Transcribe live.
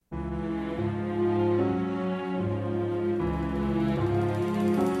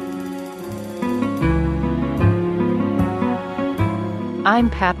I'm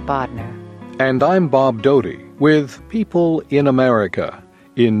Pat Bodner. And I'm Bob Doty with People in America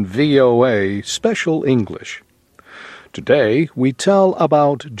in VOA Special English. Today we tell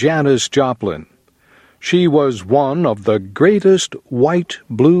about Janis Joplin. She was one of the greatest white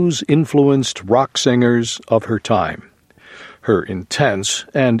blues-influenced rock singers of her time. Her intense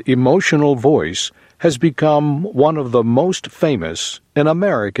and emotional voice has become one of the most famous in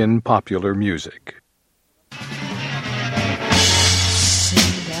American popular music.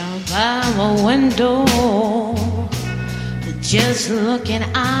 Sit down by my window, just looking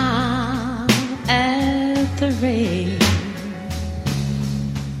out at the rain.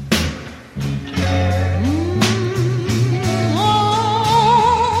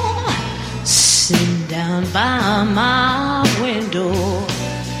 Sit down by my window,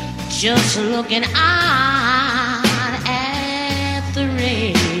 just looking out at the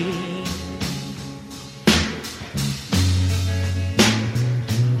rain.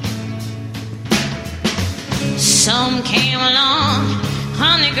 Some came along,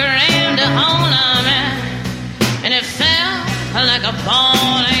 honey, grabbed a hold of me, and it felt like a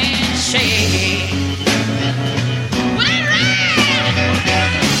ball and chain.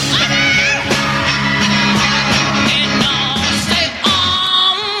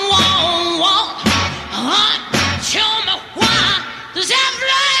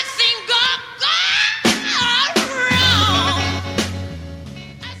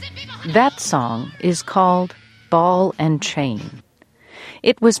 That song is called Ball and Chain.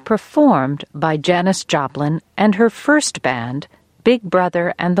 It was performed by Janis Joplin and her first band, Big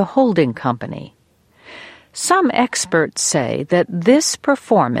Brother and the Holding Company. Some experts say that this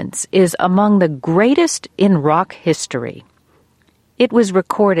performance is among the greatest in rock history. It was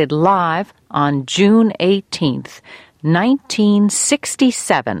recorded live on June 18th,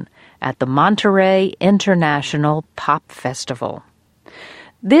 1967, at the Monterey International Pop Festival.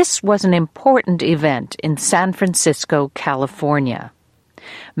 This was an important event in San Francisco, California.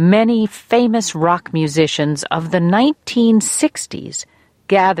 Many famous rock musicians of the 1960s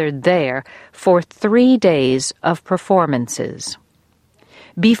gathered there for 3 days of performances.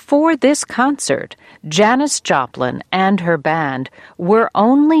 Before this concert, Janis Joplin and her band were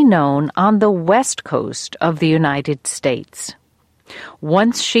only known on the West Coast of the United States.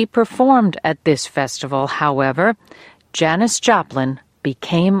 Once she performed at this festival, however, Janis Joplin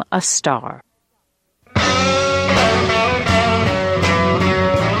became a star.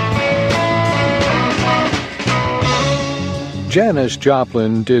 Janis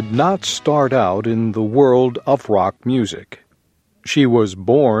Joplin did not start out in the world of rock music. She was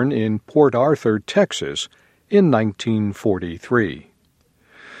born in Port Arthur, Texas, in 1943.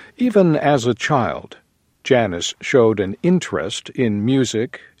 Even as a child, Janis showed an interest in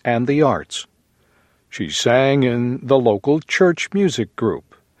music and the arts. She sang in the local church music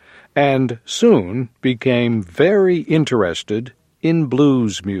group and soon became very interested in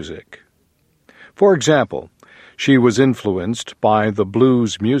blues music. For example, she was influenced by the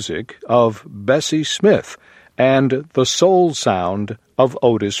blues music of Bessie Smith and the soul sound of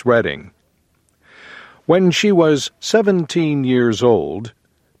Otis Redding. When she was 17 years old,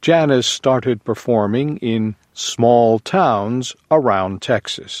 Janis started performing in small towns around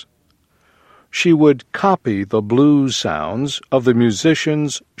Texas. She would copy the blues sounds of the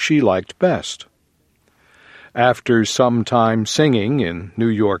musicians she liked best. After some time singing in New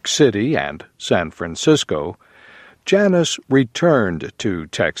York City and San Francisco, Janis returned to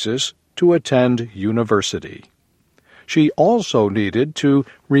Texas to attend university. She also needed to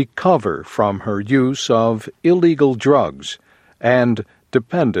recover from her use of illegal drugs and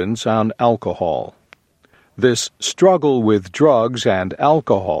dependence on alcohol. This struggle with drugs and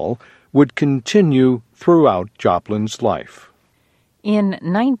alcohol would continue throughout Joplin's life. In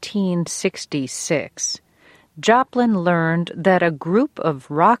 1966, Joplin learned that a group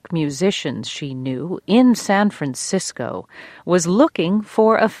of rock musicians she knew in San Francisco was looking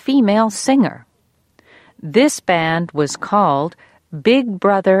for a female singer. This band was called Big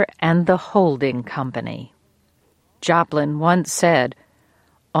Brother and the Holding Company. Joplin once said,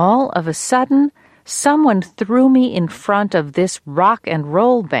 "All of a sudden, someone threw me in front of this rock and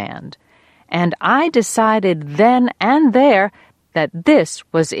roll band, and I decided then and there that this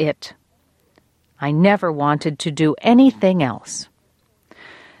was it. I never wanted to do anything else."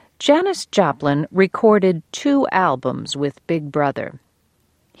 Janis Joplin recorded 2 albums with Big Brother.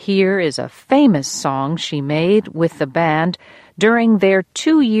 Here is a famous song she made with the band during their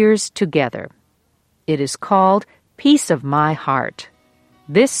 2 years together. It is called "Piece of My Heart."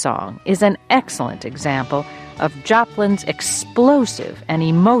 This song is an excellent example of Joplin's explosive and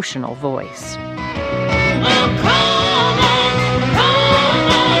emotional voice. Oh, come on, come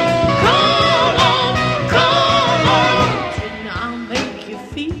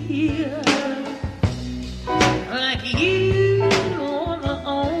feel like you are the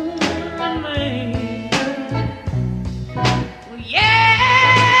only man. Well, yeah,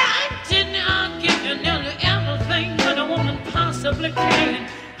 I didn't give you nearly everything that a woman possibly can.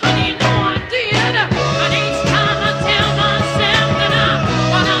 Honey, you know I did. But each time I tell myself that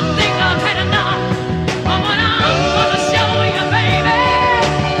when I think I've had enough, but when I'm gonna show you, baby,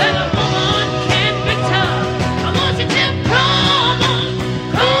 that a woman can be tough. I want you to come on,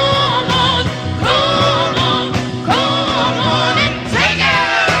 come on, come on, come on and take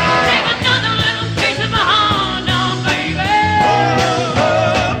another little piece of my heart now, baby.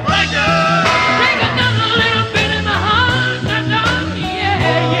 Take another little bit of my heart now, yeah,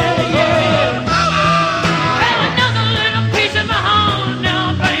 yeah, yeah. Take another little piece of my heart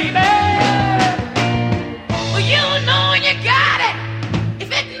now, baby. Well, you know you got it if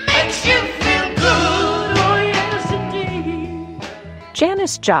it makes you feel good. Oh, yes, indeed.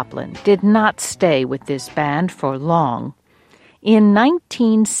 Janis Joplin did not stay with this band for long. In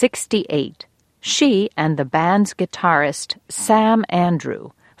 1968, she and the band's guitarist Sam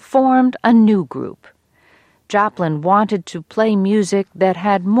Andrew formed a new group. Joplin wanted to play music that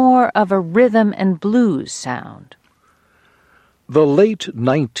had more of a rhythm and blues sound. The late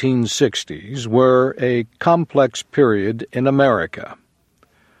 1960s were a complex period in America.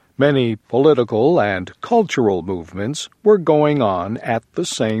 Many political and cultural movements were going on at the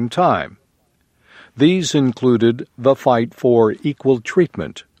same time. These included the fight for equal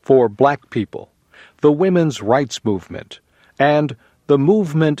treatment for black people, the women's rights movement, and the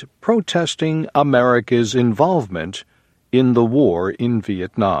movement protesting America's involvement in the war in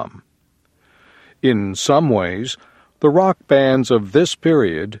Vietnam. In some ways, the rock bands of this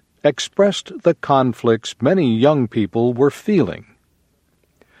period expressed the conflicts many young people were feeling.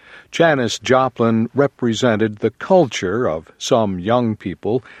 Janis Joplin represented the culture of some young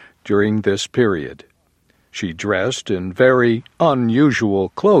people during this period. She dressed in very unusual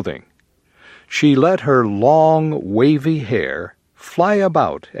clothing. She let her long, wavy hair fly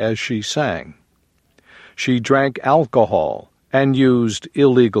about as she sang. She drank alcohol and used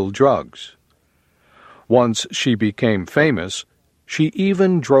illegal drugs. Once she became famous, she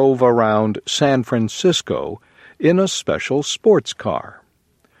even drove around San Francisco in a special sports car.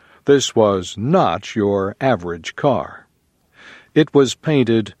 This was not your average car. It was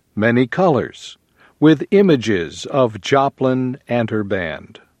painted many colors, with images of Joplin and her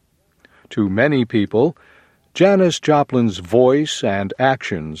band. To many people, Janis Joplin's voice and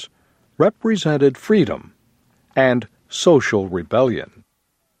actions represented freedom and social rebellion.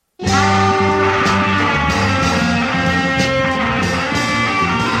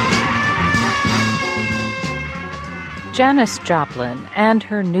 Janis Joplin and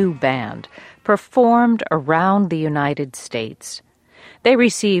her new band performed around the United States. They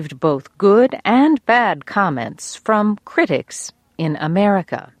received both good and bad comments from critics in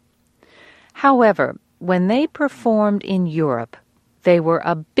America. However, when they performed in Europe, they were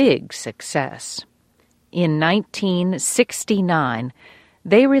a big success. In 1969,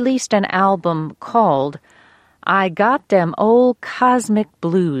 they released an album called I Got Dem Old Cosmic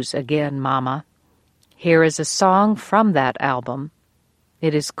Blues Again, Mama. Here is a song from that album.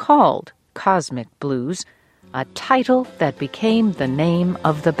 It is called Cosmic Blues, a title that became the name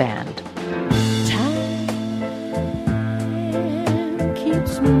of the band. Time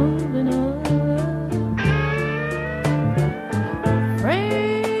keeps moving on. Friends,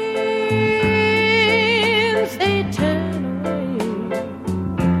 they turn away.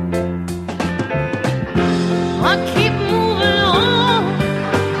 I keep moving on,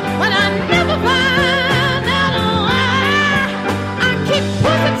 but I never find out why. I keep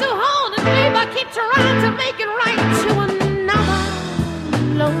pushing so hard, and babe, I keep trying to make it right to another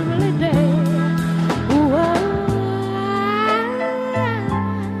lonely day. Ooh,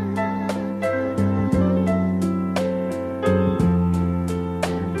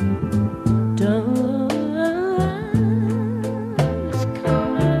 Dawn's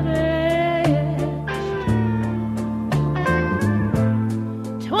coming edge.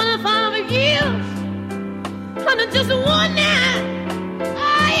 25 years under just one night.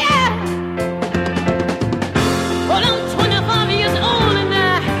 Oh, yeah. Well, I'm 25 years older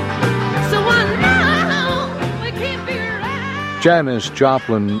now, so I know we can't be right. Janis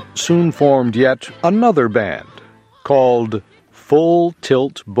Joplin soon formed yet another band called Full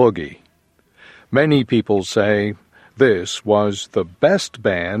Tilt Boogie. Many people say this was the best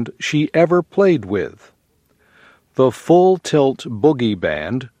band she ever played with. The Full Tilt Boogie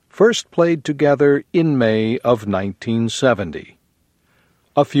Band first played together in May of 1970.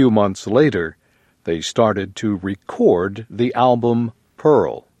 A few months later, they started to record the album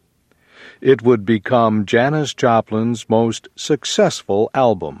Pearl. It would become Janis Joplin's most successful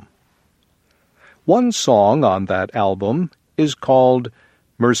album. One song on that album is called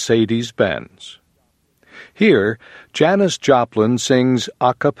Mercedes-Benz. Here, Janis Joplin sings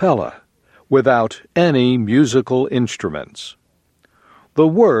a cappella, without any musical instruments. The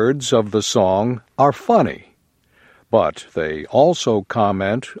words of the song are funny, but they also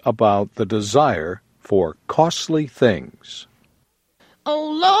comment about the desire for costly things.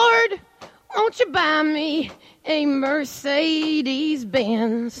 Oh, Lord, won't you buy me a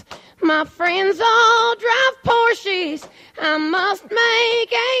Mercedes-Benz? My friends all drive Porsches. I must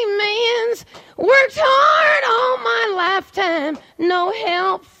make amends. Worked hard all my lifetime, no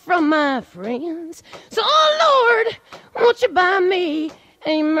help from my friends. So, oh, Lord, won't you buy me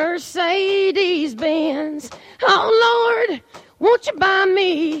a Mercedes-Benz? Oh, Lord, won't you buy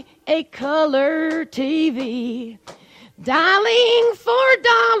me a color TV? Dialing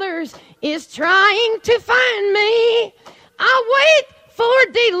 $4 is trying to find me. I wait for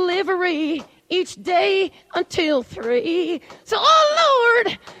delivery each day until 3. So, oh,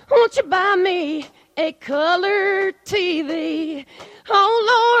 Lord, won't you buy me a color TV?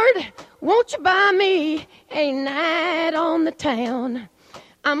 Oh, Lord, won't you buy me a night on the town?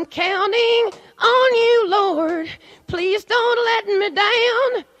 I'm counting on you, Lord. Please don't let me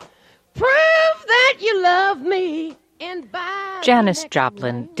down. Prove that you love me. Janis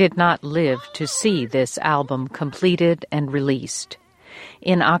Joplin did not live to see this album completed and released.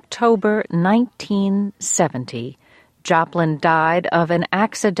 In October 1970, Joplin died of an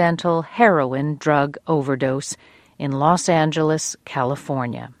accidental heroin drug overdose in Los Angeles,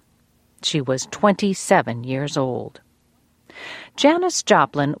 California. She was 27 years old. Janis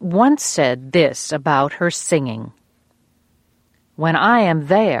Joplin once said this about her singing: "When I am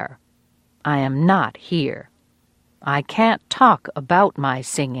there, I am not here. I can't talk about my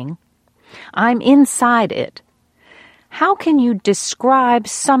singing. I'm inside it. How can you describe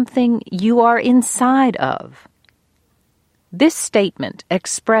something you are inside of?" This statement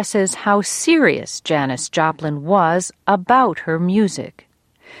expresses how serious Janis Joplin was about her music.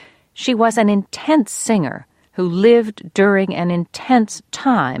 She was an intense singer who lived during an intense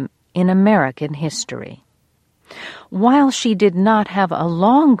time in American history. While she did not have a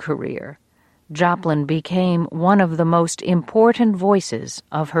long career, Joplin became one of the most important voices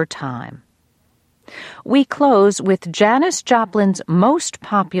of her time. We close with Janis Joplin's most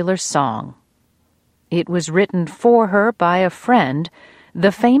popular song. It was written for her by a friend,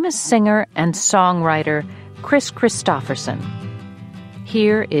 the famous singer and songwriter Kris Kristofferson.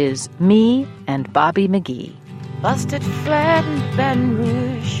 Here is Me and Bobby McGee. Busted flat in Baton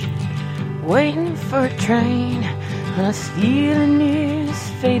Rouge, waiting for a train. My feeling is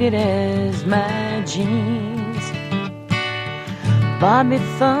faded as my jeans. Bobby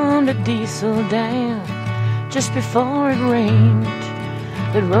thumbed a diesel down just before it rained.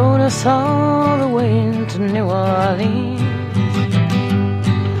 It rode us all the way into New Orleans.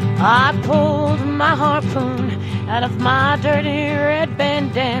 I pulled my harpoon out of my dirty red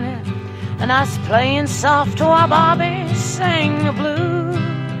bandana, and I was playing soft while Bobby sang the blues,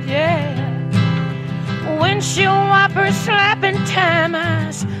 yeah. Windshield wipers slapping time, I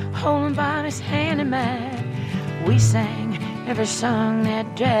was holding Bobby's hand in mine. We sang every song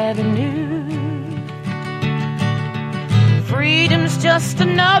that Daddy knew. Freedom's just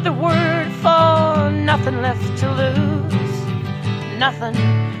another word for nothing left to lose. Nothing,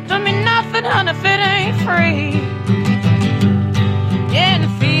 don't mean nothing, honey, if it ain't free. Yeah, and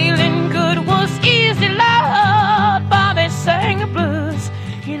feeling good was easy, Lord. Bobby sang the blues.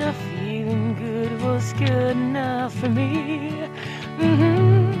 You know, feeling good was good enough for me.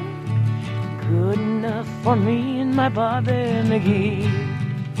 Good enough for me and my Bobby McGee.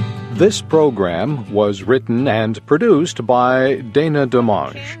 This program was written and produced by Dana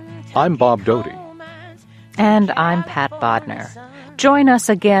DeMange. I'm Bob Doty. And I'm Pat Bodner. Join us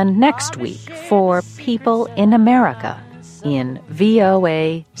again next week for People in America in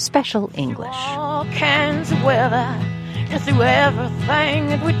VOA Special English. All kinds of weather and through everything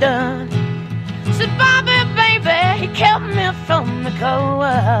that we done. Said Bobby, baby, he kept me from the cold.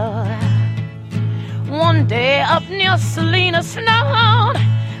 One day up near Salina snowed,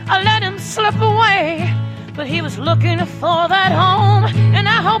 I let him slip away, but he was looking for that home, and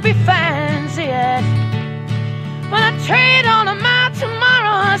I hope he finds it. But I trade all of my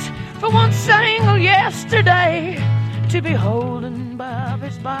tomorrows for one single yesterday, to be holding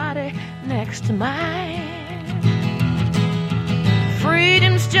Bobby's body next to mine.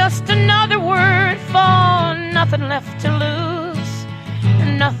 Freedom's just another word for nothing left to lose.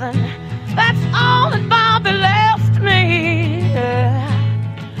 Nothing, that's all that Bobby left me. Yeah.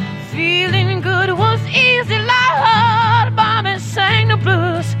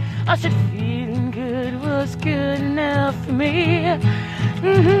 I said feeling good was good enough for me.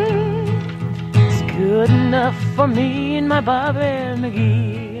 It's good enough for me and my Bobby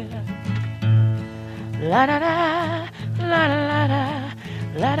McGee. La da da, la da la da,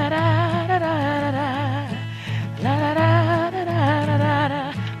 la da da da da da, la da da da da da da,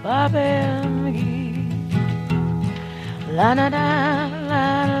 Bobby McGee. La da da, la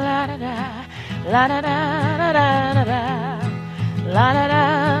da da da, la da da da da da, la da da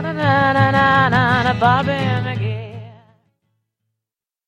da da da da, Bobby McGee.